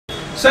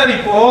Sir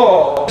இப்போ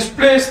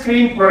display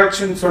screen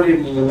production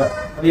சொல்லிருக்கீங்களா?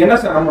 அது என்ன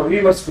சார் நம்ம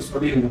வியூவர்ஸ்க்கு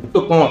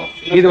சொல்லிருக்கோம்.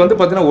 இது வந்து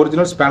பாத்தீங்கன்னா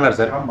ஒரிஜினல் ஸ்பேனர்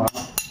சார். ஆமா.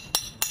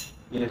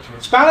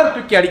 ஸ்பேனர்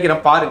தூக்கி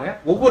அடிக்கிறேன் பாருங்க.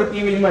 ஒவ்வொரு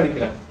டிவிலயுமே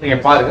அடிக்கிறேன். நீங்க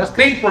பாருங்க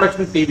ஸ்கிரீன்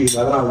ப்ரொடக்ஷன் டிவி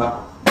அதனால தான்.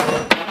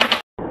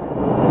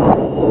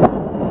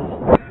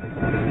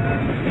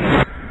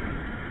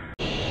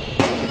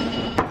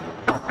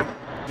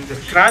 இந்த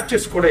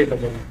ஸ்கிராச்சஸ் கூட இல்ல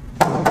பாருங்க.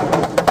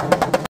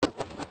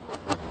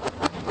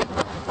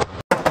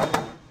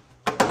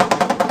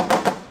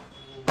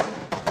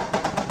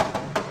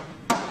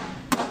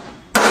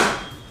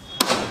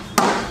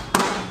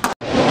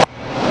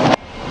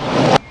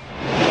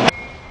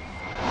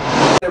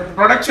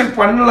 ப்ரொடக்ஷன்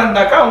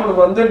பண்ணலன்னாக்கா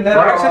உங்களுக்கு வந்து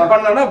ப்ரொடக்ஷன்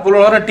பண்ணலன்னா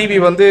இவ்வளவு நேரம் டிவி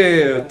வந்து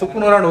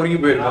துக்குநூறா நொறுங்கி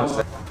போயிருக்கும்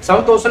சார்.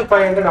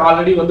 7500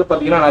 ஆல்ரெடி வந்து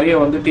பாத்தீங்கன்னா நிறைய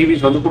வந்து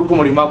டிவிஸ் வந்து கொடுக்க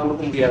முடியுமா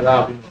கொடுக்க முடியாதா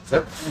அப்படின்னு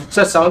சார்.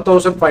 சார்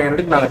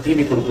 7500 நாங்க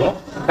டிவி கொடுக்குறோம்.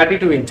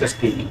 32 inches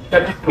டிவி.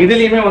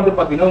 இதுலயுமே வந்து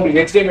பாத்தீங்கன்னா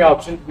உங்களுக்கு HDMI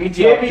option,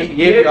 VGA option,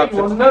 AV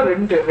option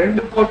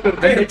ரெண்டு போர்ட்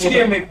இருக்கு.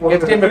 HDMI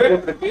போர்ட்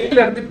இருக்கு. இதுல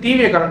இருந்து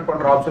டிவியை கனெக்ட்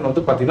பண்ற ஆப்ஷன்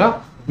வந்து பாத்தீங்கன்னா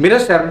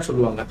மிரர் ஷேர்னு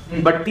சொல்லுவாங்க.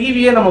 பட்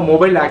டிவியே நம்ம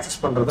மொபைல் ஆக்சஸ்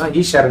பண்றதா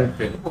இ ஷேர்னு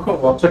பேரு.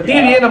 சோ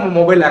டிவியே நம்ம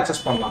மொபைல்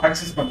ஆக்சஸ் பண்ணலாம்.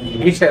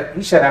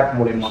 இ ஷேர் ஆப்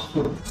மூலமா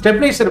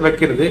ஸ்டெபிலைசர்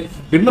வைக்கிறது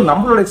இன்னும்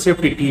நம்மளோட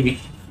சேஃப்டி. டிவி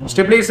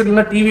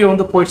ஸ்டெபிலைசர்னா டிவி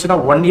வந்து போயிடுச்சுன்னா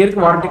 1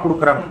 இயருக்கு வாரண்டி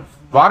கொடுக்குறாங்க.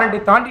 வாரண்டி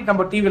தாண்டி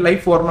நம்ம டிவி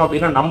லைஃப் வரணும்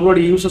அப்படின்னா நம்மளோட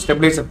யூஸ்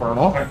ஸ்டெபிலைசர்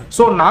பண்ணணும்.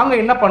 ஸோ நாங்க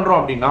என்ன பண்றோம்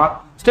அப்படின்னா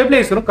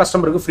ஸ்டெபிலைசரும்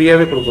கஸ்டமருக்கு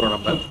ஃப்ரீயாவே கொடுக்குறோம்.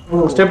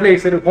 நம்ம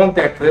ஸ்டெபிலைசர், ஹோம்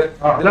தியேட்டர்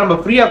இதெல்லாம் நம்ம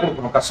ஃப்ரீயா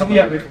கொடுக்குறோம்.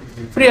 கஸ்டமர்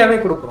ஃப்ரீயாவே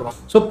கொடுக்குறோம்.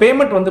 ஸோ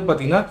பேமெண்ட் வந்து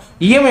பாத்தீங்கன்னா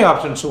இஎம்ஐ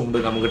ஆப்ஷன்ஸும்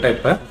உண்டு நம்ம கிட்ட.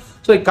 இப்போ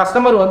ஸோ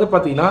கஸ்டமர் வந்து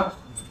பாத்தீங்கன்னா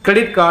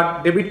கிரெடிட் கார்டு,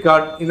 டெபிட்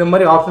கார்டு இந்த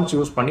மாதிரி ஆப்ஷன்ஸ்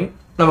யூஸ் பண்ணி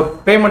நம்ம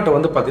பேமெண்ட்டை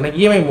வந்து பாத்தீங்கன்னா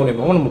இஎம்ஐ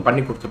மூலியமாவும் நம்ம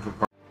பண்ணி கொடுத்துட்டு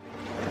இருக்கோம்.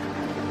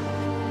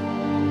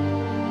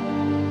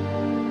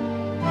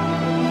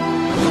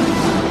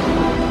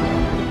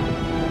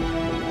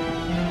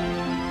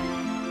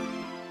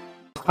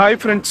 Hi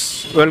friends,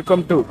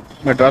 welcome to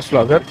Madras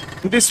வ்ளாகர்.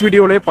 This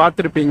வீடியோலேயே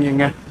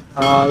பார்த்துருப்பீங்க.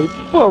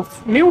 இப்போ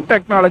நியூ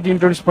டெக்னாலஜி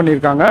இன்ட்ரடியூஸ்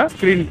பண்ணியிருக்காங்க.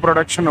 ஸ்க்ரீன்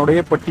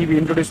ப்ரொடக்ஷனோடைய இப்போ டிவி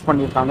இன்ட்ரடியூஸ்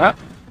பண்ணியிருக்காங்க.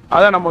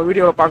 அதை நம்ம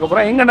வீடியோவில் பார்க்க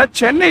போகிறோம். எங்கன்னா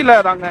சென்னையில்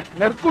தாங்க,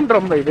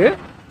 நெற்குன்றம். இது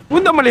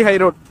பூந்தமல்லி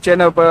ஹைரோட்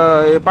சென்னை. இப்போ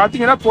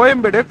பார்த்தீங்கன்னா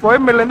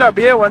கோயம்பேடுலேருந்து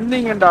அப்படியே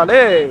வந்தீங்கன்றாலே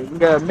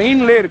இங்கே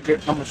மெயின்லேயே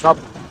இருக்குது நம்ம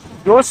shop.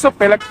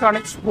 Joseph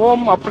electronics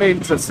home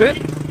appliances.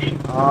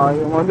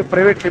 இவங்க வந்து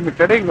ப்ரைவேட்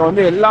லிமிட்டடு. இங்கே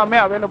வந்து எல்லாமே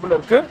அவைலபிள்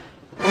இருக்குது.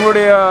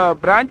 உங்களுடைய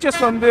பிரான்ச்சஸ்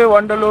வந்து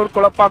வண்டலூர்,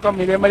 குளப்பாக்கம்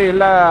இதே மாதிரி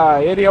எல்லா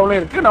ஏரியாவிலும்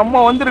இருக்குது.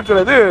 நம்ம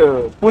வந்துருக்கிறது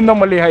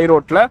பூந்தமல்லி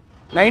ஹைரோட்டில்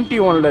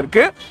 91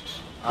 இருக்குது.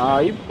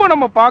 இப்போ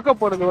நம்ம பார்க்க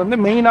போகிறது வந்து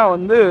மெயினாக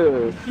வந்து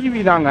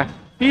டிவி தாங்க.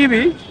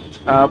 டிவி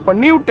இப்போ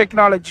நியூ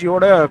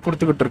டெக்னாலஜியோட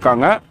கொடுத்துக்கிட்டு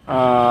இருக்காங்க.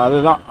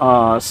 அதுதான்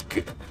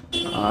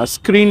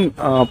ஸ்க்ரீன்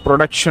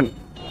ப்ரொடக்ஷன்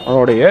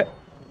உடைய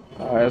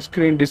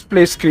ஸ்க்ரீன்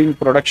டிஸ்பிளே ஸ்க்ரீன்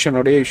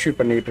ப்ரொடக்ஷனுடைய இஷ்யூ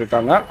பண்ணிக்கிட்டு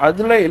இருக்காங்க.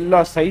 அதில்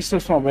எல்லா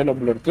சைஸஸும்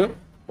அவைலபிள் இருக்குது.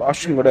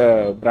 வாஷிங்கோட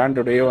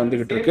பிராண்டோடைய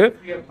வந்துகிட்டு இருக்கு.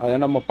 அதை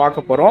நம்ம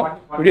பார்க்க போகிறோம்.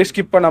 வீடியோ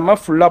ஸ்கிப் பண்ணாமல்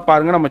ஃபுல்லாக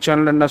பாருங்கள். நம்ம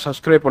சேனல் என்ன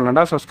சப்ஸ்கிரைப்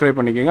பண்ணலன்னா சப்ஸ்கிரைப்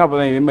பண்ணிக்கோங்க. அப்போ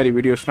தான் இதே மாதிரி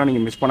வீடியோஸ்லாம்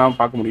நீங்கள் மிஸ் பண்ணாமல்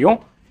பார்க்க முடியும்.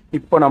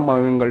 இப்போ நம்ம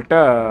இவங்கள்ட்ட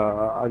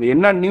அது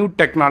என்ன நியூ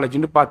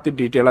டெக்னாலஜின்னு பார்த்து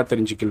டீட்டெயிலாக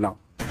தெரிஞ்சுக்கலாம்.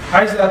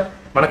 ஹாய் சார்,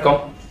 வணக்கம்.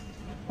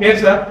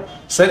 பேர் சார்?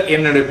 சார்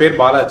என்னுடைய பேர்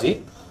Balaji.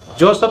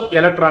 Joseph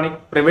electronic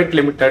private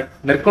limited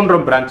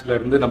Nerkundram பிரான்ச்ல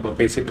இருந்து நம்ம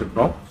பேசிட்டு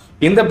இருக்கோம்.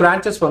 இந்த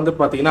பிரான்ச்சஸ் வந்து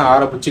பார்த்தீங்கன்னா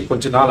ஆரம்பிச்சு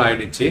கொஞ்ச நாள்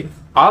ஆயிடுச்சு.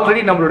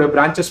 ஆல்ரெடி நம்மளுடைய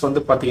பிரான்ச்சஸ்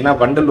வந்து பார்த்தீங்கன்னா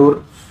வண்டலூர்,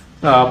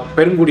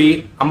 பெருங்குடி,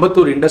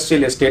 அம்பத்தூர்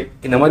இண்டஸ்ட்ரியல் எஸ்டேட்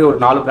இந்த மாதிரி ஒரு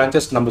 4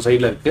 பிரான்ச்சஸ் நம்ம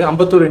சைடில் இருக்குது.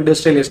 அம்பத்தூர்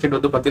இண்டஸ்ட்ரியல் எஸ்டேட்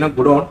வந்து பார்த்தீங்கன்னா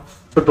குடோன்.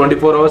 ஸோ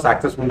 24 hours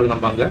ஆக்சஸ் உண்டு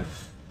நம்ம அங்கே.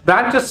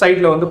 பிரான்ச்சஸ்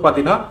சைடில் வந்து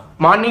பார்த்தீங்கன்னா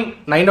மார்னிங்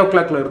 9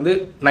 o'clock இருந்து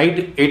நைட்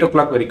 8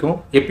 o'clock வரைக்கும்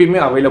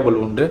எப்பயுமே அவைலபிள்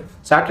உண்டு.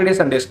 சாட்டர்டே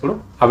சண்டேஸ்களும்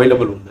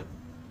அவைலபிள் உண்டு.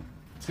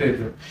 சரி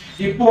சார்.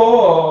 இப்போ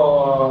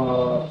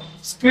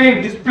screen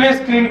display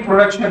screen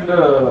production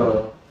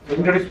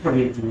introduce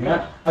பண்ணியிருக்கீங்க.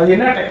 அது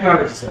என்ன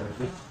டெக்னாலஜி சார்?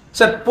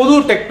 சார் புது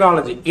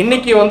டெக்னாலஜி.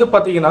 இன்னைக்கு வந்து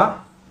பார்த்தீங்கன்னா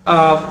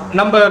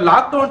நம்ம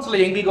லாக்டவுன்ஸ்ல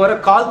எங்களுக்கு வர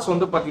கால்ஸ்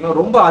வந்து பார்த்தீங்கன்னா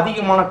ரொம்ப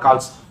அதிகமான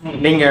கால்ஸ்.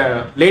 நீங்க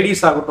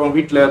லேடிஸ் ஆகட்டும்,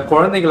 வீட்டில்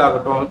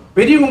குழந்தைகளாகட்டும்,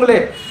 பெரியவங்களே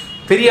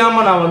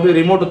தெரியாம நான் வந்து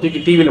ரிமோட்டை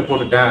தூக்கி டிவியில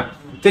போட்டுட்டேன்,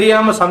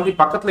 தெரியாம சந்தி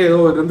பக்கத்துல ஏதோ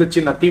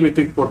இருந்துச்சு நான் டிவி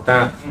தூக்கி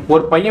போட்டேன்,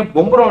 ஒரு பையன்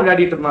பொம்பரம்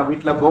விளையாடிட்டு இருந்தான்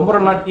வீட்டில்,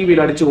 பொம்பரம்லாம்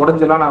டிவியில் அடிச்சு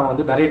உடஞ்செல்லாம் நான்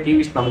வந்து நிறைய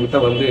டிவிஸ் நம்ம கிட்ட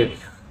வந்து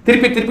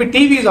திருப்பி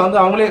டிவிஸ் வந்து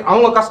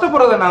அவங்க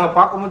கஷ்டப்படுறத நாங்க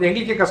பார்க்கும்போது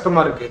எங்களுக்கே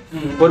கஷ்டமா இருக்கு.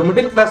 ஒரு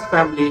மிடில் கிளாஸ்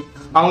ஃபேமிலி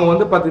அவங்க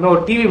வந்து பாத்தீங்கன்னா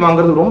ஒரு டிவி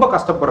வாங்குறது ரொம்ப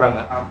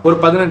கஷ்டப்படுறாங்க. ஒரு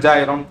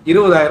 15,000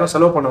 20,000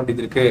 செலவு பண்ண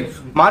வேண்டியது இருக்கு.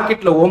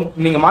 மார்க்கெட்ல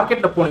நீங்க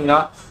மார்க்கெட்ல போனீங்கன்னா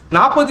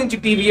 40 inch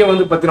டிவியே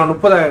வந்து பாத்தீங்கன்னா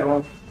 30,000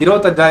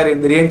 25,000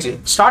 இந்த ரேஞ்ச்.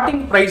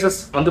 ஸ்டார்டிங் பிரைசஸ்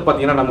வந்து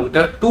பாத்தீங்கன்னா நம்ம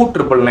கிட்ட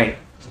 2,999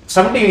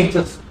 17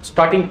 inches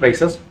ஸ்டார்டிங்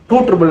பிரைசஸ்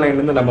 2,999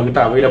 இருந்து நம்ம கிட்ட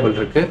அவைலபிள்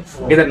இருக்கு.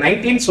 இதை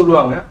 19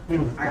 சொல்லுவாங்க.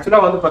 ஆக்சுவலா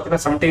வந்து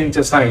பாத்தீங்கன்னா 17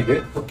 inches தான் இது.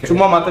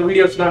 சும்மா மற்ற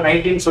வீடியோஸ்லாம்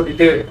 19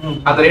 சொல்லிட்டு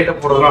அந்த ரேட்டை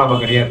போடுறதுலாம் நம்ம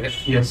கிடையாது.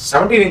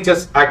 17 inches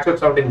ஆக்சுவல்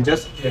 17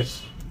 inches.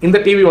 இந்த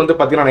டிவி வந்து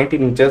பாத்தீங்கன்னா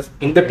 19 inches.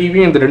 இந்த டிவி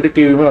இந்த 2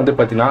 டிவியுமே வந்து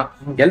பாத்தீங்கன்னா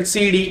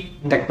LCD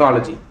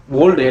technology,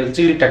 old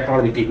LCD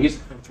technology TVS.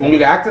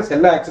 உங்களுக்கு ஆக்சஸ்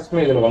எல்லா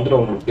ஆக்சஸுமே இதுல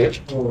வந்துடும். உங்களுக்கு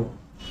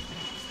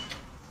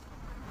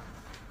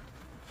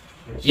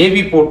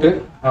ஏவி போட்டு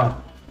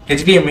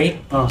HDMI,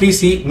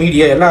 PC,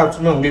 மீடியா எல்லா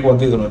ஆப்ஷனுமே உங்களுக்கு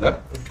வந்து இதுல.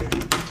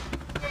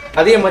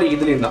 அதே மாதிரி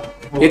இதுலயும் தான்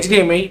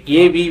HDMI,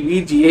 AV,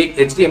 VGA,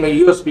 HDMI,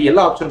 USB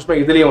எல்லா ஆப்ஷன்ஸுமே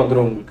இதுலயே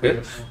வந்துரும் உங்களுக்கு.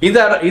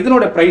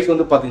 இதனோட பிரைஸ்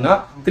வந்து பாத்தீங்கன்னா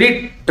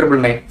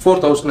 3,999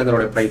 4,000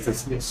 இதனோட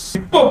பிரைஸஸ்.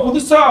 இப்போ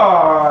புதுசா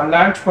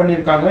லான்ச்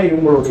பண்ணிருக்காங்க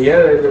இவங்களுடைய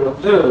இது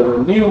வந்து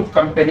நியூ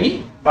கம்பெனி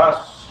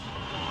பாஸ்,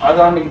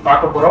 அதான் நீங்க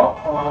பார்க்க போறோம்.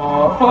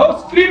 இப்போ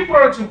ஸ்கிரீன்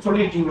ப்ரொடக்ஷன்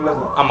சொல்லிருக்கீங்களா?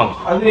 ஆமாங்க.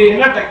 அது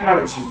என்ன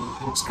டெக்னாலஜி?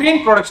 ஸ்கிரீன்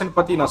ப்ரொடக்ஷன்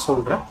பத்தி நான்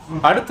சொல்றேன்.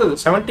 அடுத்தது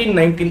 17,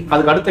 19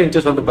 அதுக்கு அடுத்த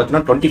இன்ச்சஸ் வந்து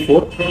பாத்தீங்கன்னா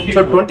 24.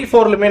 ஸோ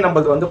 24லுமே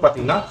நம்மளது வந்து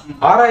பாத்தீங்கன்னா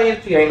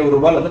 6,500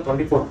 ரூபாயில இருந்து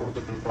 24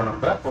 கொடுத்துட்டு இருக்கோம்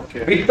நம்ம.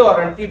 With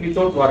warranty,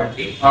 without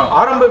warranty.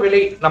 ஆரம்ப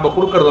விலை நம்ம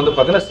கொடுக்கறது வந்து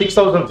பாத்தீங்கன்னா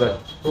 6,000 சார்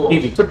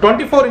டிவி. ஸோ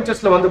 24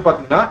 இன்ச்சஸ்ல வந்து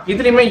பாத்தீங்கன்னா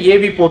இதுலயுமே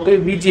AV போட்டு,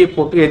 VGA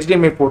போட்டு,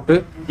 HDMI போட்டு,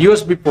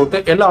 USB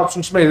போட்டு எல்லா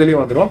ஆப்ஷன்ஸுமே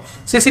இதுலயும் வந்துடும்.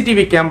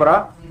 CCTV கேமரா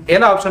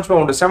எல்லா ஆப்ஷன்ஸும்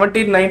உண்டு.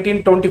 17, 19,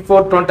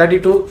 24,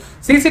 32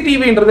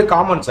 சிசிடிவின்றது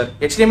காமன் சார்.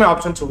 HDMI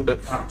ஆப்ஷன்ஸ் உண்டு.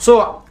 ஸோ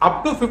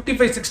அப் டு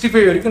 55,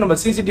 65 வரைக்கும் நம்ம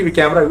சிசிடிவி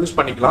கேமரா யூஸ்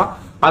பண்ணிக்கலாம்.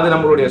 அது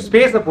நம்மளுடைய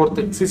ஸ்பேஸை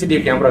பொறுத்து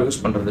சிசிடிவி கேமரா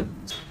யூஸ் பண்றது.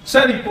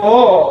 சார் இப்போ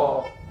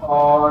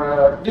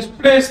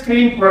டிஸ்பிளே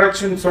ஸ்கிரீன்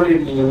ப்ரொடக்ஷன்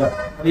சொல்லியிருக்கீங்கல்ல,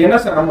 அது என்ன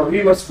சார் நம்ம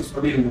வியூவர்ஸ்க்கு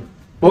சொல்லிருங்க.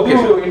 ஓகே,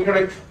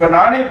 இப்ப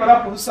நானே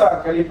இப்பதான் புதுசா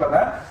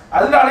கேள்விப்படுறேன்,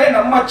 அதனாலே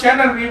நம்ம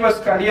சேனல்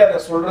வியூவர்ஸ்க்கு அதை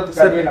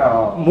சொல்றதுக்காக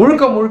நான்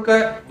முழுக்க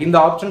இந்த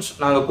ஆப்ஷன்ஸ்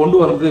நாங்க கொண்டு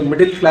வந்தது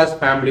மிடில் கிளாஸ்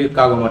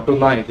ஃபேமிலிக்காக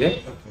மட்டும்தான். இது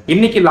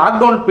இன்னைக்கு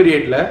லாக்டவுன்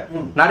பீரியட்ல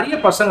நிறைய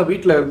பசங்க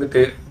வீட்டுல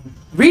இருந்துட்டு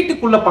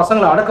வீட்டுக்குள்ள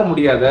பசங்களை அடக்க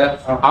முடியாத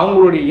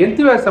அவங்களுடைய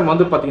எந்திவேசம்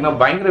வந்து பாத்தீங்கன்னா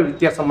பயங்கர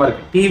வித்தியாசமா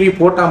இருக்கு. டிவி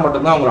போட்டா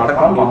மட்டும்தான் அவங்களை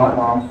அடக்க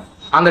முடியும்.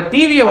 அந்த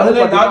டிவியை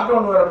வந்து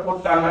லாக்டவுன் வேற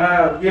போட்டாங்க,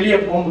 வெளியே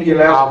போக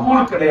முடியல,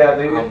 ஸ்கூல்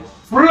கிடையாது,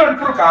 ஃபுல் அண்ட்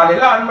ஃபுல்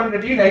காலையில ஆன்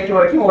பண்ணி நைட்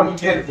வரைக்கும்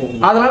ஓடிட்டே இருக்கும்.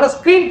 அதனால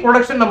ஸ்கிரீன்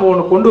ப்ரொடக்ஷன் நம்ம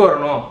ஒன்று கொண்டு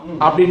வரணும்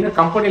அப்படின்னு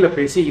கம்பெனில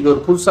பேசி இது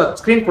ஒரு புதுசா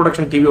ஸ்கிரீன்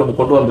ப்ரொடக்ஷன் டிவி ஒன்று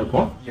கொண்டு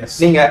வந்திருக்கோம்.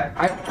 நீங்க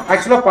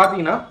ஆக்சுவலா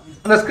பாத்தீங்கன்னா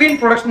அந்த ஸ்கிரீன்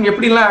ப்ரொடக்ஷன்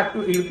எப்படிலாம்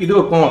இது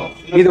இருக்கும்.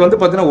 இது வந்து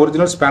பாத்தீங்கன்னா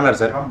ஒரிஜினல் ஸ்பேனர்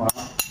சார்.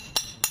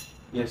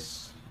 எஸ்,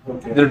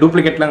 இது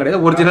டூப்ளிகேட்லாம்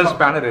கிடையாது, ஒரிஜினல்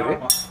ஸ்பேனர். இது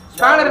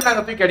ஸ்பேனர்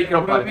நாங்க தூக்கி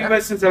அடிக்கிறோம் பாருங்க.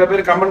 சில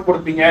பேர் கமெண்ட்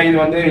கொடுப்பீங்க, இது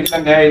வந்து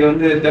இல்லைங்க, இது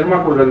வந்து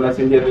தெர்மாகோல்ல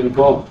செஞ்சது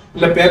இருக்கும்,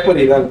 இல்ல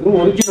பேப்பர் இதா இருக்கும்.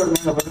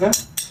 ஒரிஜினல் பாருங்க,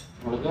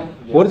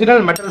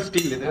 ஒரிஜினல் மெட்டல்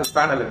ஸ்டீல் இது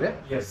ஸ்பேனர். இது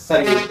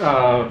சரி,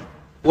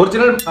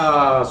 ஒரிஜினல்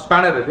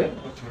ஸ்பேனர். இது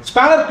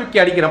ஸ்பேனர்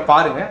தூக்கி அடிக்கிறேன்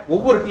பாருங்க.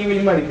 ஒவ்வொரு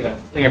டிவிலையுமே அடிக்கிறேன்,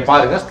 நீங்க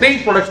பாருங்க.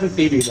 ஸ்கிரீன் ப்ரொடக்ஷன்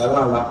டிவி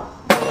அதனால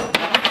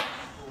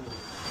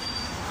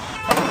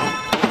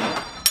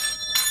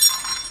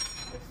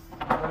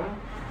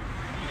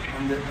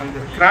அந்த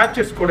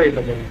ஸ்கிராச்சஸ் கூட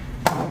இல்லை பாருங்க.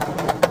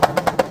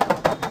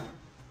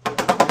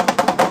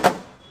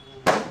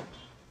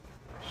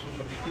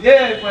 இதே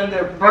இப்போ இந்த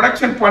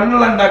ப்ரொடக்ஷன்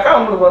பண்ணலன்னாக்கா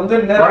உங்களுக்கு வந்து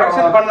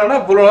ப்ரொடக்ஷன் பண்ணலன்னா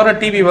இவ்வளோ நேரம்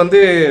டிவி வந்து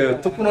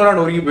துப்புநூறா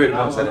நொறுங்கி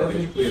போயிருக்கும் சார்.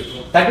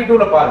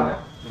 32ல பாருங்க.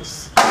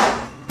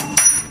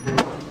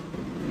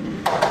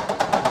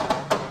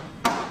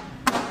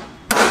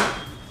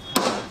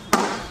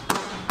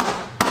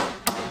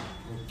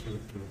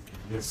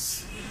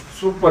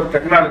 சூப்பர்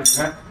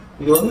டெக்னாலஜிங்க.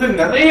 இது வந்து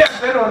நிறைய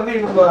பேர் வந்து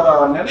இவங்க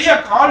நிறைய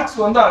கால்ஸ்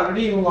வந்து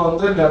ஆல்ரெடி இவங்க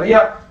வந்து நிறைய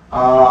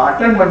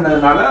அட்டெண்ட்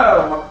பண்ணதுனால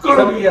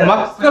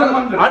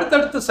மக்கள்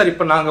அடுத்தடுத்து சார்.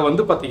 இப்ப நாங்க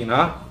வந்து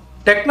பாத்தீங்கன்னா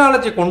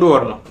டெக்னாலஜி கொண்டு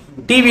வரணும்.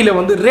 டிவில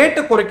வந்து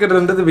ரேட்டை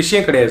குறைக்கிறதுன்றது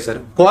விஷயம் கிடையாது சார்.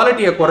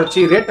 குவாலிட்டியை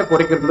குறைச்சி ரேட்டை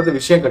குறைக்கிறதுன்றது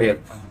விஷயம் கிடையாது.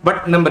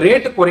 பட் நம்ம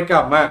ரேட்டை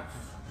குறைக்காம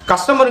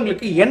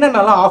கஸ்டமருங்களுக்கு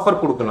என்னென்னலாம் ஆஃபர்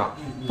கொடுக்கலாம்,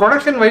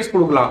 ப்ரொடக்ஷன் வைஸ்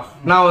கொடுக்கலாம்.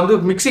 நான் வந்து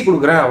மிக்சி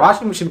கொடுக்குறேன்,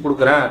 வாஷிங் மிஷின்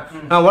கொடுக்குறேன்,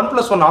 நான்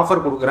 1+1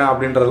 ஆஃபர் கொடுக்குறேன்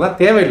அப்படின்றதுலாம்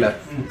தேவையில்லை.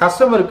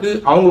 கஸ்டமருக்கு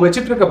அவங்க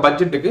வச்சுட்டு இருக்க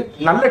பட்ஜெட்டுக்கு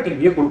நல்ல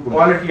டிவியை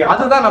கொடுக்கணும்.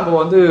 அதுதான் நம்ம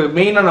வந்து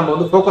மெயினா நம்ம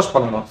வந்து ஃபோக்கஸ்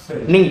பண்ணணும்.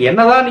 நீங்க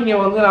என்னதான் நீங்க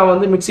வந்து நான்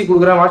வந்து மிக்சி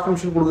கொடுக்குறேன், வாஷிங்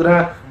மிஷின்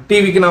கொடுக்குறேன்,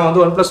 டிவிக்கு நான்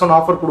வந்து 1+1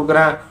 ஆஃபர்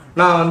கொடுக்குறேன்,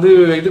 நான் வந்து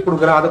இது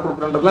கொடுக்குறேன் அதை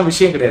கொடுக்குறேன்றதுலாம்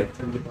விஷயம் கிடையாது.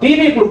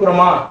 டிவி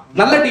கொடுக்குறோமா,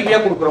 நல்ல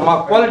டிவியா கொடுக்குறோமா,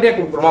 குவாலிட்டியா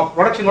கொடுக்குறோமா,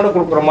 ப்ரொடக்ஷனோட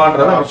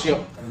கொடுக்குறோமான்றதான்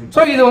விஷயம்.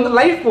 ஸோ இது வந்து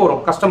லைஃப் வரும்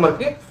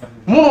கஸ்டமருக்கு.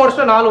 3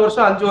 வருஷம் 4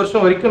 வருஷம் 5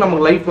 வருஷம் வரைக்கும்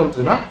நமக்கு லைஃப்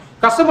வந்துச்சுன்னா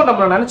கஸ்டமர்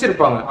நம்மள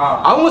நினைச்சிருப்பாங்க.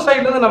 அவங்க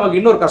சைட்ல இருந்து நமக்கு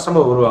இன்னொரு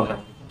கஸ்டமர் வருவாங்க.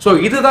 ஸோ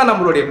இதுதான்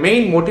நம்மளுடைய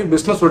மெயின் மோட்டிவ்,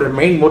 பிசினஸோட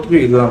மெயின் மோட்டிவ்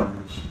இதுதான்.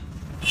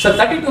 Sir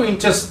 32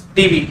 inches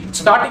TV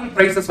starting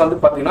prices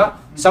வந்து பாத்தீங்கன்னா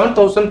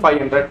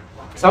 7,500.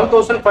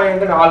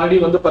 7,500 ஆல்ரெடி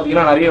வந்து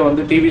பாத்தீங்கன்னா நிறைய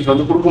வந்து டிவிஸ்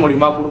வந்து கொடுக்க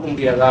முடியுமா கொடுக்க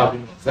முடியாதா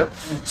அப்படின்னு சார்.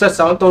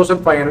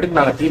 7,500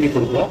 நாங்க டிவி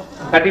கொடுக்குறோம்.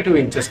 32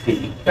 இன்ச்சஸ்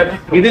டிவி.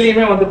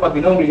 இதுலயுமே வந்து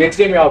பாத்தீங்கன்னா உங்களுக்கு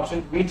HDMI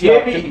option, VGA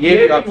option,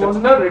 AV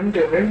option,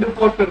 ரெண்டு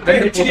போர்ட் இருக்கு.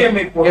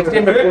 HDMI போர்ட்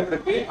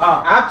இருக்கு,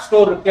 ஆப்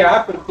ஸ்டோர் இருக்கு,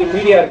 ஆப் இருக்கு,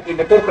 மீடியா இருக்கு,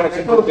 நெட்வொர்க்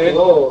கனெக்ஷன் இருக்கு.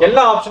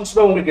 எல்லா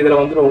ஆப்ஷன்ஸுமே உங்களுக்கு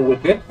இதுல வந்துரும்.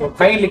 உங்களுக்கு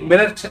கைண்ட்லி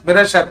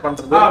மிரர் ஷேர்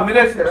பண்றது,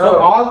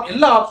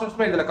 எல்லா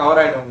ஆப்ஷன்ஸுமே இதுல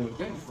கவர் ஆயிடும்.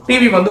 உங்களுக்கு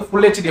டிவி வந்து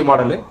full HD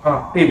model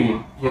TV.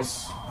 S,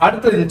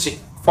 அடுத்தது இருந்துச்சு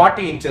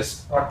 40 இன்ச்சஸ்.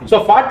 ஸோ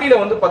 40ல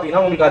வந்து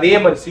பாத்தீங்கன்னா உங்களுக்கு அதே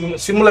மாதிரி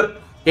சிமிலர்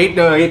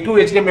 2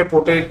 HDMI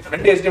போட்டு,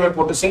 2 HDMI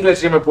போட்டு, சிங்கிள்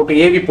HDMI போட்டு,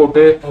 AV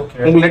போட்டு,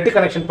 உங்களுக்கு நெட்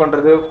கனெக்ஷன்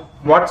பண்றது,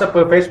 WhatsApp,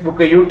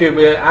 Facebook, YouTube,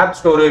 app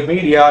store,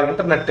 media,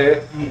 internet,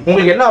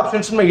 உங்களுக்கு எல்லா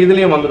ஆப்ஷன்ஸுமே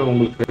இதுலயும் வந்துடும்.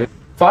 உங்களுக்கு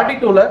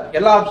 42ல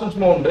எல்லா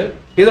ஆப்ஷன்ஸுமே உண்டு.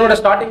 இதனோட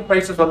ஸ்டார்டிங்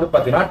பிரைசஸ் வந்து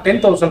பாத்தீங்கன்னா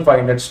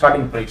 10,500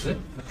 ஸ்டார்டிங் பிரைஸ்.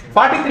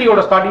 43 ஓட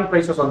ஸ்டார்டிங்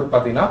பிரைசஸ் வந்து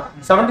பாத்தீங்கன்னா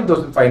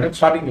 17,500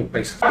 ஸ்டார்டிங்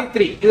பிரைஸ்.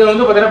 43 இது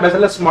வந்து பாத்தீங்கன்னா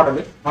பெசல்லெஸ் மாடல்.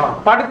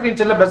 43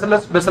 இன்ச்ல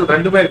பெசல்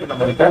ரெண்டுமே இருக்கு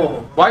நம்ம கிட்ட.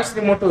 வாய்ஸ்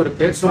ரிமோட்டும்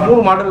இருக்கு. சோ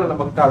 3 மாடல்ல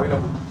நம்ம கிட்ட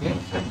அவைலபிள் இருக்கு.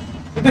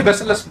 இது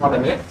பெசல்லெஸ்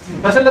மாடல்.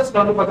 பெசல்லெஸ்ல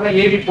வந்து பாத்தீங்கன்னா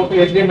ஏவி போட்டு,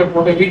 HDMI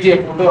போட்டு, VGA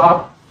போட்டு,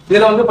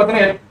 இதுல வந்து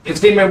பாத்தீங்கன்னா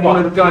HDMI 3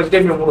 இருக்கு,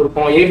 HDMI 3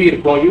 இருக்கும், AV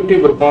இருக்கும்,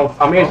 YouTube இருக்கும்,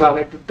 Amazon,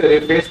 Twitter,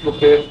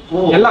 Facebook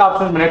எல்லா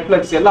ஆப்ஷன்ஸ்,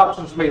 Netflix எல்லா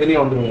ஆப்ஷன்ஸுமே இதுலயே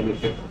வந்துரும்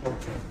உங்களுக்கு.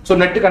 சோ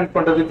நெட் கனெக்ட்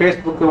பண்றது,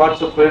 Facebook,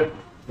 WhatsApp,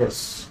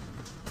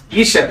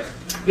 ஈஷேர்.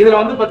 இதுல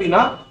வந்து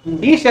பாத்தீங்கன்னா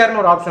ஈஷேர்னு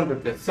ஒரு ஆப்ஷன்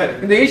இருக்கு. சரி,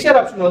 இந்த ஈஷேர்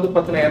ஆப்ஷன் வந்து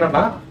பாத்தீங்கன்னா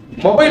என்னன்னா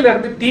மொபைல்ல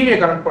இருந்து டிவியை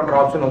கனெக்ட் பண்ற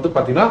ஆப்ஷன் வந்து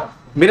பாத்தீங்கன்னா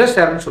மிரர்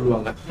ஷேர்னு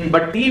சொல்லுவாங்க.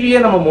 பட் டிவியே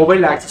நம்ம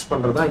மொபைல் ஆக்சஸ்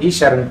பண்றது தான்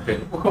ஈஷேர்னு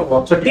பேரு.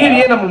 சோ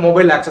டிவியே நம்ம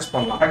மொபைல் ஆக்சஸ்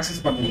பண்ணலாம்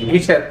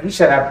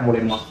ஈஷேர் ஆப்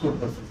மூலமா.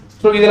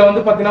 சோ இதுல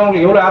வந்து பாத்தீங்கன்னா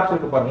உங்களுக்கு எவ்வளவு ஆப்ஸ்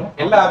இருக்கு பாருங்க.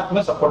 எல்லா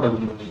ஆப்ஸுமே சப்போர்ட்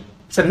இருக்கு.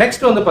 சோ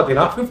நெக்ஸ்ட் வந்து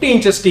பாத்தீங்கன்னா 50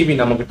 inches டிவி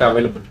நம்ம கிட்ட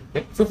அவைலபிள்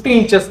இருக்கு. 50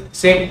 inches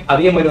சேம்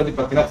அதே மாதிரி வந்து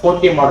பாத்தீங்கன்னா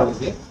 4K மாடல்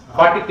இருக்கு.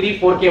 43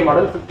 4K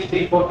மாடல்,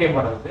 53 4K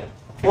மாடல் இருக்கு.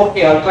 4K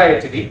அல்ட்ரா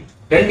HD,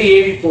 2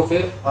 AV போட்டு,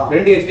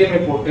 2 HDMI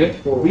போட்டு,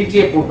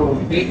 VGA போட்டு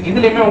உங்களுக்கு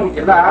இதுலயுமே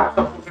உங்களுக்கு எல்லா ஆப்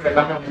சப்போர்ட்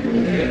எல்லாமே உங்களுக்கு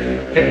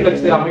Netflix,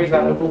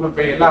 Amazon, Google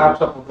Pay எல்லா ஆப்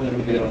சப்போர்ட்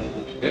உங்களுக்கு இதுல வந்து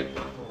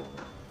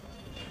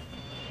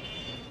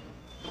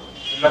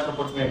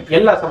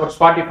எல்லா சப்போர்ட்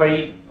Spotify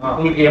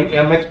உங்களுக்கு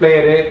MX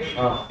பிளேயர்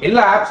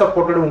எல்லா ஆப்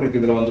சப்போர்ட்டட் உங்களுக்கு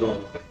இதுல வந்துரும்.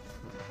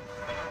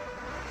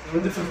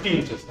 இது 50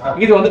 inches.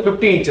 இது வந்து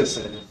 50 inches.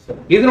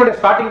 இதனுடைய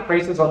ஸ்டார்டிங்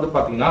பிரைசஸ் வந்து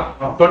பாத்தீங்கன்னா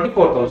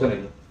 24,000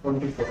 இது.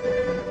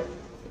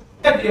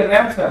 24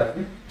 RAM சார்.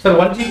 சார்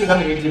 1GB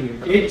தான்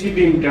 8GB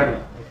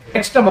இன்டர்னல்.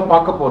 நெக்ஸ்ட் நம்ம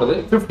பார்க்க போறது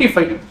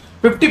 55.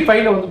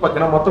 55ல வந்து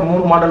பாத்தீங்கன்னா மொத்தம்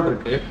 3 மாடல்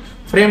இருக்கு.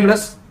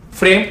 frameless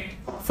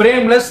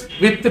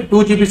with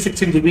 2GB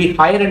 16GB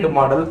higher end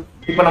model.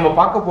 இப்போ நம்ம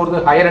பார்க்க போறது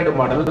higher end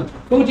model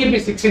 2GB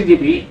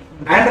 16GB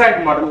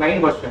Android model 9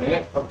 version.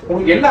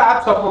 உங்களுக்கு எல்லா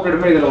ஆப்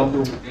சப்போர்ட்டடுமே இதுல வந்து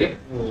உங்களுக்கு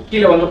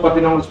கீழ வந்து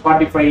பாத்தீங்கன்னா உங்களுக்கு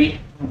Spotify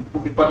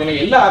இப்படி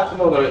பாத்தீங்கன்னா எல்லா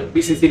ஆப்ஸுமே ஒரு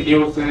BCC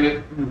நியூஸ்,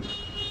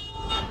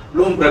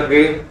 ப்ளூம்பர்க்,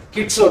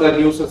 கிட்ஸோட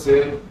நியூஸஸ்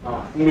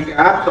உங்களுக்கு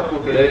ஆப்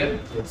சப்போர்ட்டடு.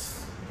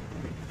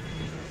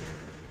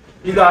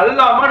 இது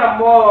அல்லாம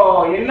நம்ம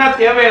என்ன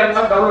தேவையா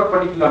இருந்தா டவுன்லோட்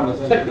பண்ணிக்கலாம்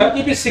சார்.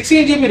 2GB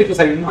 16GB இருக்கு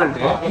சார் இன்பில்ட்.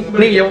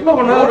 நீங்க எவ்வளவு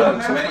வேணாலும்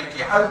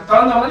அதுக்கு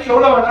தகுந்த மாதிரி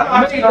எவ்வளவு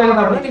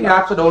வேணாலும் நீங்க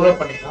ஆப்ஸ் டவுன்லோட்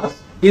பண்ணிக்கலாம்.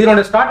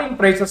 இதனோட ஸ்டார்டிங்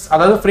பிரைசஸ்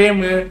அதாவது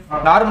ஃப்ரேம்,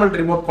 நார்மல்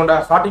ரிமோட் கொண்ட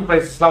ஸ்டார்டிங்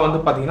பிரைசஸ்லாம் வந்து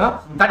பாத்தீங்கன்னா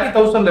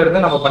 30,000ல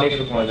இருந்து நம்ம பண்ணிட்டு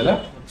இருக்கோம் இதுல.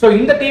 சோ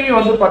இந்த டிவி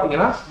வந்து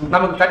பாத்தீங்கன்னா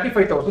நமக்கு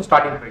 35,000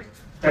 ஸ்டார்டிங்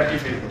பிரைசஸ்.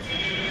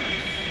 35,000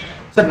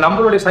 சார்.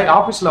 நம்மளுடைய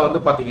ஆபீஸ்ல வந்து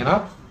பாத்தீங்கன்னா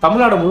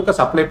தமிழ்நாடு முழுக்க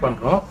சப்ளை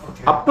பண்றோம்.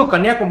 அப் டு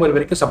கன்னியாகுமரி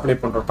வரைக்கும் சப்ளை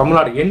பண்றோம்.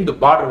 தமிழ்நாடு எண்ட்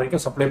பார்டர்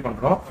வரைக்கும் சப்ளை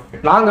பண்றோம்.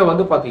 நாங்க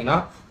வந்து பாத்தீங்கன்னா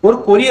ஒரு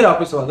கொரியர்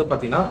ஆபீஸ் வந்து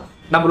பாத்தீங்கன்னா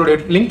நம்மளுடைய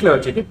லிங்க்ல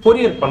வச்சுட்டு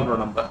கொரியர்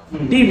பண்றோம். நம்ம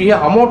டிவியை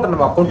அமௌண்ட்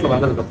நம்ம அக்கௌண்ட்ல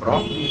வந்ததுக்கு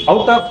அப்புறம்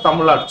அவுட் ஆஃப்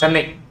தமிழ்நாடு,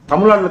 சென்னை,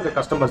 தமிழ்நாட்டில் இருக்க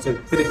கஸ்டமர்ஸ்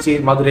திருச்சி,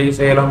 மதுரை,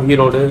 சேலம்,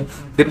 ஈரோடு,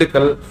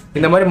 திண்டுக்கல்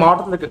இந்த மாதிரி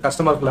மாவட்டத்தில் இருக்க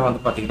கஸ்டமர்ஸ்லாம்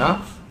வந்து பார்த்தீங்கன்னா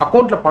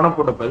அக்கௌண்ட்ல பணம்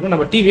போட்ட பிறகு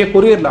நம்ம டிவியை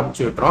கொரியரில்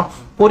அனுப்பிச்சு விட்டுறோம்.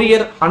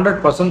 கொரியர்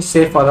 100%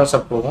 சேஃபாக தான்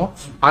சார் போகும்.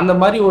 அந்த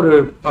மாதிரி ஒரு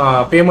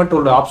பேமெண்ட்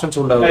உள்ள ஆப்ஷன்ஸ்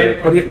உள்ள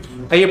கொரியர்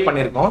டைப்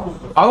பண்ணியிருக்கோம்.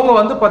 அவங்க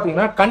வந்து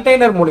பார்த்தீங்கன்னா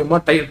கண்டெய்னர் மூலியமா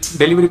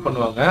டெலிவரி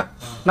பண்ணுவாங்க.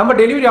 நம்ம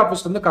டெலிவரி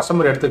ஆஃபீஸ்ல இருந்து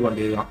கஸ்டமர் எடுத்துக்க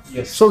வேண்டியதுதான்.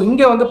 ஸோ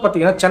இங்கே வந்து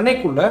பார்த்தீங்கன்னா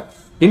சென்னைக்குள்ள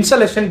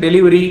installation,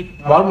 delivery,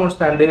 வால்மோன்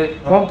stand,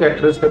 home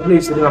theatre,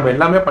 stabiliser நம்ம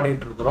எல்லாமே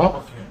பண்ணிட்டு இருக்கிறோம்.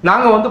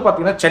 நாங்க வந்து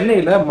பாத்தீங்கன்னா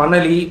சென்னையில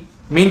மணலி,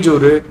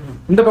 மீஞ்சூர்,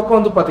 இந்த பக்கம்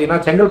வந்து பாத்தீங்கன்னா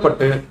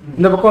செங்கல்பட்டு,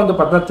 இந்த பக்கம் வந்து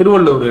பாத்தீங்கன்னா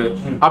திருவள்ளூர்,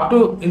 அப் டு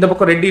இந்த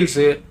பக்கம் ரெட்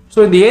ஹில்ஸ். ஸோ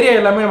இந்த ஏரியா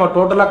எல்லாமே நம்ம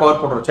டோட்டலா கவர்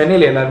பண்றோம்.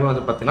 சென்னையில எல்லாருமே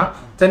வந்து பாத்தீங்கன்னா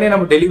சென்னை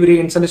நம்ம டெலிவரி,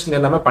 இன்ஸ்டாலேஷன்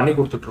எல்லாமே பண்ணி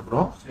கொடுத்துட்டு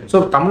இருக்கிறோம். ஸோ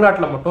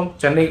தமிழ்நாட்டில் மட்டும்,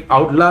 சென்னை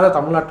அவுட் இல்லாத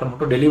தமிழ்நாட்டில்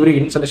மட்டும் டெலிவரி,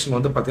 இன்ஸ்டாலேஷன்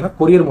வந்து பாத்தீங்கன்னா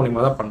கொரியர்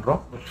மூலியமா தான்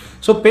பண்றோம்.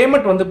 ஸோ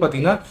பேமெண்ட் வந்து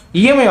பாத்தீங்கன்னா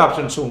EMI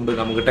ஆப்ஷன்ஸும் உண்டு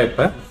நம்ம கிட்ட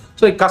இப்ப.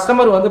 ஸோ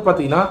கஸ்டமர் வந்து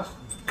பாத்தீங்கன்னா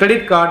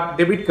கிரெடிட் கார்டு,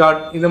 டெபிட்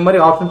கார்டு இந்த மாதிரி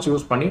ஆப்ஷன்ஸ்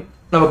யூஸ் பண்ணி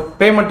நம்ம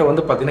பேமெண்ட்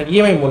வந்து பாத்தீங்கன்னா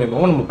EMI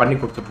மூலமாவும் நம்ம பண்ணி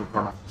கொடுத்துட்டு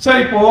இருக்கோம்.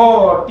 சார் இப்போ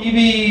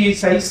டிவி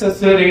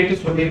சைஸஸ் ரேட்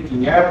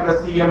சொல்லியிருக்கீங்க,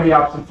 பிளஸ் EMI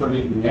ஆப்ஷன்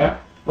சொல்லியிருக்கீங்க.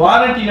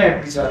 வாரண்டிலாம்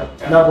எப்படி சார்?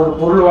 ஏன்னா ஒரு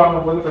பொருள்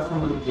வாங்கும் போது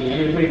கஸ்டமருக்கு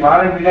எப்படி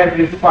வாரண்டிலாம்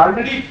எப்படி இருக்கு? இப்போ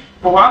ஆல்ரெடி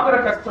இப்போ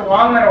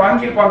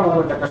வாங்கியிருப்பாங்க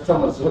உங்கள்கிட்ட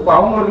கஸ்டமர்ஸ். இப்போ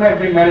அவங்களுக்குலாம்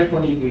எப்படி மேனேஜ்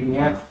பண்ணிட்டு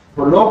இருக்கீங்க?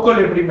 இப்போ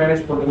லோக்கல் எப்படி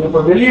மேனேஜ் பண்ணுவீங்க?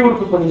 இப்போ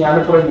வெளியூருக்கு இப்போ நீங்க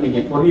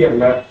அனுப்புறீங்க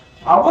கொரியர்ல,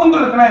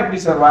 அவங்களுக்குலாம் எப்படி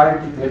சார்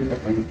வாரண்டி கிளைம்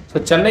பண்ணுவீங்க? ஸோ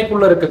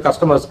சென்னைக்குள்ள இருக்க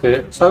கஸ்டமர்ஸ்க்கு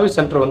சர்வீஸ்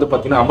சென்டர் வந்து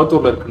பார்த்தீங்கன்னா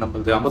அம்பத்தூர்ல இருக்கு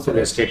நம்மளுது, அம்பத்தூர்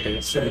எஸ்டேட்டு.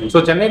 ஸோ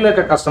சென்னையில்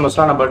இருக்க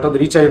கஸ்டமர்ஸ்லாம் நம்மள்ட்ட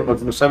வந்து ரீச்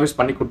ஆகி சர்வீஸ்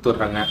பண்ணி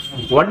கொடுத்துட்றாங்க.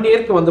 1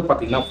 இயர்க்கு வந்து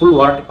பார்த்தீங்கன்னா ஃபுல்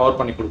வாரண்டி கவர்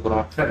பண்ணி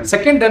கொடுக்குறோம்.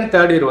 செகண்ட் அண்ட்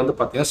தேர்ட் இயர் வந்து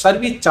பார்த்தீங்கன்னா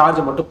சர்வீஸ்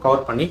சார்ஜ் மட்டும்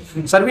கவர் பண்ணி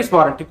சர்வீஸ்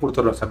வாரண்டி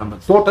கொடுத்துட்றோம் சார்.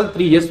 நம்ம டோட்டல்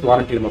 3 years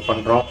வாரண்டி நம்ம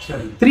பண்றோம்.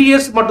 3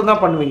 years மட்டும்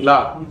தான் பண்ணுவீங்களா?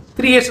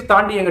 3 years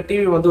தாண்டி எங்க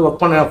டிவி வந்து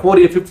ஒர்க் பண்ண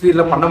 4 year 5th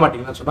yearல பண்ண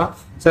மாட்டீங்கன்னு சொன்னா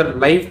சார்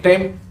லைஃப்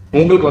டைம்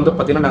உங்களுக்கு வந்து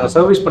பார்த்தீங்கன்னா நாங்கள்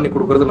சர்வீஸ் பண்ணி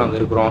கொடுக்குறது நாங்கள்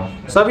இருக்கிறோம்.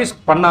 சர்வீஸ்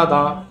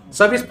பண்ணாதான்,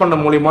 சர்வீஸ் பண்ண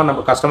மூலியமா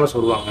நம்ம கஸ்டமர்ஸ்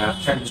வருவாங்க.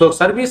 ஸோ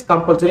சர்வீஸ்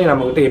கம்பல்சரி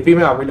நம்மகிட்ட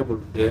எப்பயுமே அவைலபிள்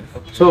இருக்கு.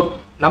 ஸோ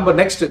நம்ம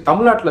நெக்ஸ்ட்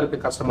தமிழ்நாட்டில் இருக்க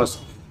customers,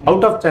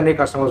 out of Chennai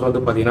customers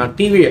வந்து பார்த்தீங்கன்னா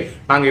டிவியை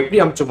நாங்கள் எப்படி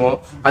அனுப்பிச்சோமோ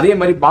அதே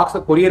மாதிரி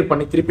பாக்ஸை கொரியர்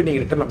பண்ணி திருப்பி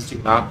நீங்கள் ரிட்டர்ன்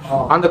அனுப்பிச்சிங்கன்னா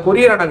அந்த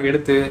கொரியரை நாங்கள்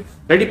எடுத்து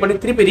ரெடி பண்ணி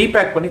திருப்பி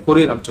ரீபேக் பண்ணி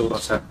கொரியர் அனுப்பிச்சு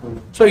விடுறோம் சார்.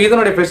 ஸோ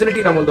இதனுடைய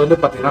ஃபெசிலிட்டி நம்மளுக்கு வந்து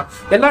பார்த்தீங்கன்னா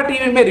எல்லா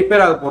டிவியுமே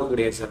ரிப்பேர் ஆக போகிறது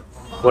கிடையாது சார்.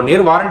 1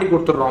 இயர் வாரண்டி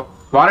கொடுத்துட்றோம்.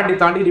 வாரண்டி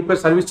தாண்டி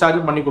ரிப்பேர் சர்வீஸ்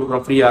சார்ஜும் பண்ணி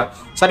கொடுக்குறோம், ஃப்ரீயாக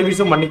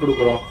சர்வீஸும் பண்ணி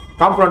கொடுக்குறோம்.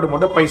 காம்பனண்ட்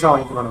மட்டும் பைசா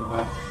வாங்கிக்கிறோம்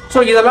நம்ம. ஸோ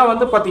இதெல்லாம்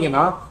வந்து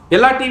பார்த்தீங்கன்னா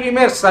எல்லா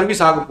டிவியுமே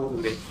சர்வீஸ் ஆக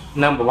போகுது.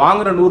 நம்ம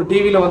வாங்குற 100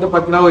 டிவியில் வந்து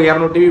பார்த்தீங்கன்னா ஒரு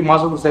 200 டிவி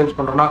மாதத்துக்கு சர்வீஸ்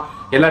பண்ணுறோம்னா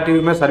எல்லா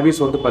டிவியுமே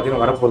சர்வீஸ் வந்து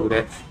பார்த்தீங்கன்னா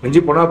வரப்போகுது.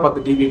 மிஞ்சி போனால்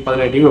 10 டிவி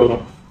 15 டிவி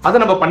வரும். அதை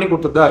நம்ம பண்ணி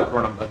கொடுத்துட்டு தான்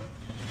இருக்கிறோம் நம்ம.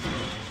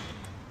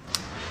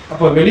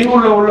 அப்போ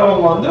வெளியூர்ல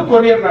உள்ளவங்க வந்து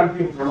கொரியர்ல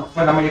அனுப்பி விட்டுறோம்.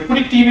 நம்ம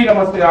எப்படி டிவி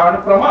நம்ம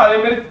அனுப்புறோமோ அதே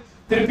மாதிரி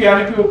திருப்பி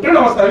அனுப்பி விட்டு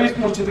நம்ம சர்வீஸ்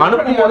முடிச்சு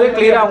அனுப்பும் போதே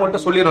கிளியரா அவங்கள்ட்ட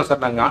சொல்லிடுறோம்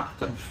சார்.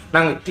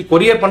 நாங்க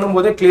கொரியர்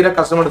பண்ணும்போதே கிளியரா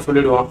கஸ்டமர்கிட்ட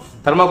சொல்லிடுவோம்,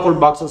 தெர்மாகோல்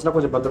பாக்ஸஸ்லாம்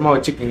கொஞ்சம் பத்திரமா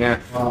வச்சுக்கோங்க.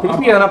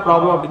 திருப்பி எதனா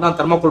ப்ராப்ளம் அப்படின்னா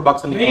தெர்மாகோல்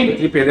பாக்ஸ்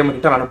திருப்பி எதே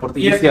மாதிரி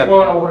அனுப்புறது ஈஸியா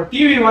இருக்கும். ஒரு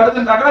டிவி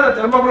வருதுன்னாக்கா அந்த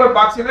தெர்மாகோல்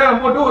பாக்ஸ்ல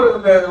நம்ம போட்டு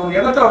ஒரு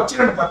இடத்துல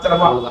வச்சுக்கணும்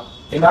பத்திரமா.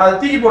 அதை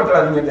தூக்கி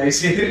போட்டுறாதீங்க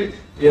தயவுசெய்து.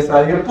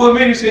 அது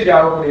எப்போதுமே யூசேஜ்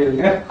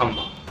ஆகக்கூடியதுங்க.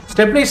 ஆமா,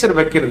 ஸ்டெபிலைசர்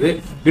வைக்கிறது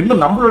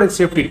இன்னும் நம்மளோட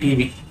சேஃப்டி.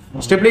 டிவி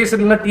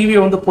ஸ்டெபிலைசர்னா டிவி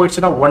வந்து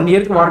போயிடுச்சுன்னா 1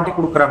 இயருக்கு வாரண்டி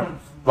கொடுக்குறாங்க.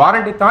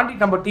 வாரண்டி தாண்டி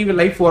நம்ம டிவி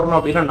லைஃப் வரணும்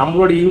அப்படின்னா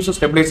நம்மளோட யூஸ்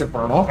ஸ்டெபிலைசர்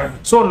பண்ணணும்.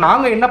 ஸோ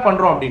நாங்க என்ன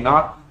பண்றோம் அப்படின்னா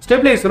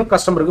ஸ்டெபிலைசரும்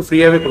கஸ்டமருக்கு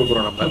ஃப்ரீயாவே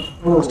கொடுக்குறோம்.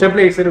 நம்ம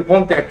ஸ்டெபிலைசர்,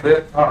 ஹோம் தியேட்டர்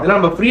இதெல்லாம்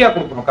நம்ம ஃப்ரீயா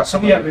கொடுக்குறோம்,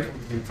 கஸ்டமர்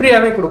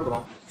ஃப்ரீயாவே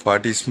கொடுக்குறோம்.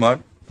 40 smart,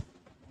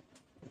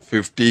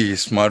 50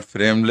 smart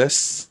frameless,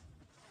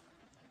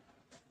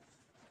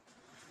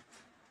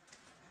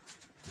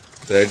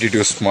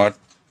 32 smart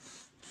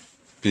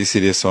P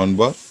series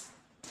soundbar,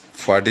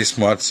 40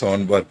 smart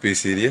soundbar P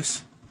series,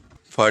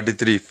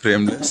 43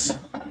 frameless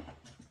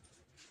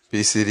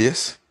P series,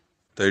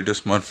 32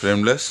 smart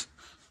frameless,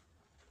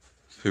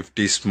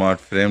 50 smart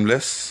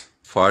frameless,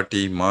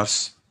 40 mass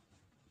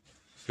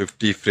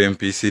 50 frame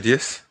P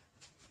series,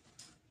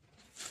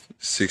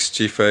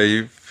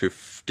 65,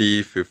 50,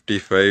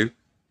 55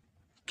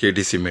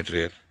 KTC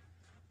material,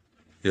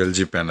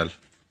 LG panel,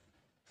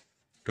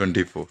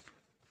 24.